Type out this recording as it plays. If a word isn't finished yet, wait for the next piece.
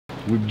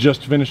We've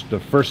just finished the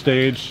first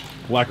stage,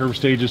 Black River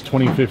Stages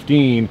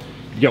 2015.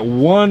 You got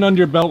one under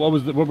your belt.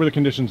 What were the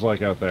conditions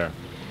like out there?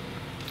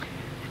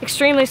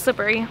 Extremely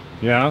slippery.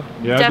 Yeah,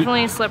 yeah.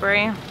 Definitely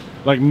slippery.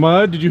 Like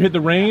mud? Did you hit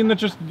the rain that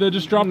just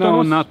dropped on us?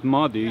 No, not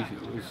muddy.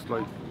 It's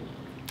like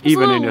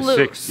even in a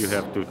loose. 6, you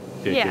have to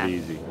take it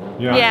easy.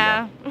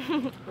 Yeah.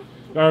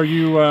 Are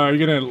you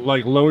gonna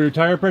like lower your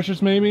tire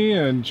pressures maybe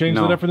and change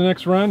that up for the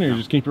next run, or you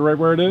just keep it right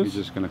where it is?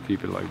 We're just gonna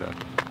keep it like that.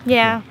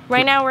 Yeah.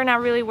 Right now we're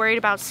not really worried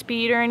about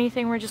speed or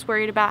anything. We're just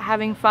worried about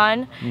having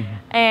fun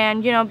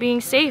and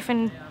being safe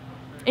and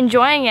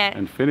enjoying it.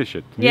 And finish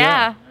it.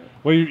 Yeah.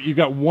 Well, you've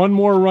got one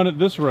more run at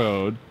this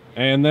road,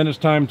 and then it's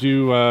time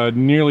to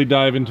nearly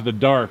dive into the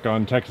dark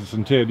on Texas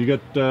and Tid. You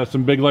got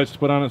some big lights to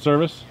put on at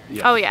service?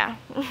 Yes. Oh yeah.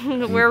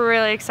 We're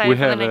really excited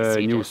for the next We have a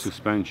stages. new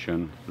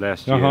suspension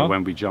last year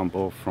when we jumped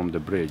off from the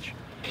bridge.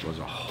 It was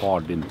a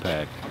hard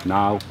impact.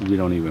 Now we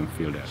don't even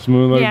feel that.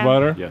 Smooth like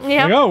butter? Yes.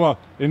 Yeah. Like, oh, well,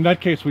 in that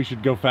case, we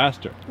should go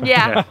faster.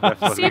 Yeah.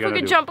 That's See if we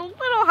can jump a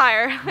little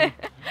higher.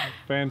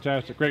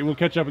 Fantastic. Great. We'll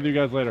catch up with you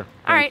guys later.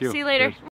 All right. you. See you later. Cheers.